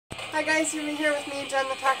Hi guys, you're here with me, Jen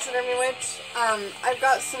the Taxidermy Witch. I've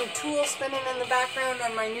got some tools spinning in the background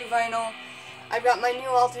on my new vinyl. I've got my new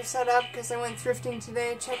altar set up because I went thrifting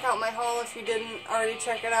today. Check out my haul if you didn't already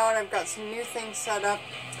check it out. I've got some new things set up.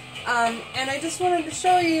 And I just wanted to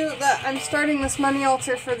show you that I'm starting this money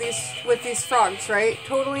altar for with these frogs, right?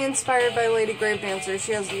 Totally inspired by Lady Gravedancer.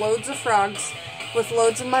 She has loads of frogs with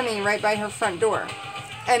loads of money right by her front door.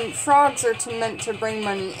 And frogs are meant to bring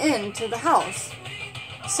money into the house.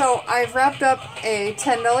 So I've wrapped up a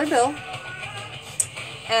 $10 bill,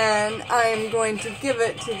 and I'm going to give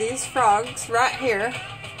it to these frogs right here.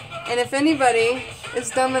 And if anybody is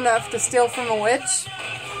dumb enough to steal from a witch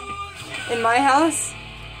in my house,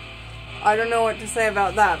 I don't know what to say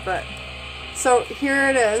about that, but... So here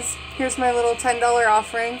it is. Here's my little $10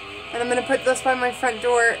 offering, and I'm going to put this by my front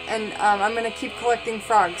door, and I'm going to keep collecting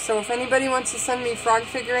frogs. So if anybody wants to send me frog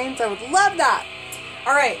figurines, I would love that!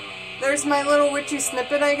 Alright. There's my little witchy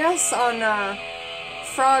snippet, I guess, on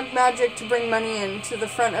frog magic to bring money in to the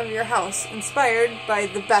front of your house. Inspired by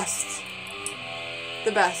the best,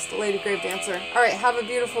 Lady Gravedancer. Alright, have a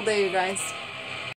beautiful day, you guys.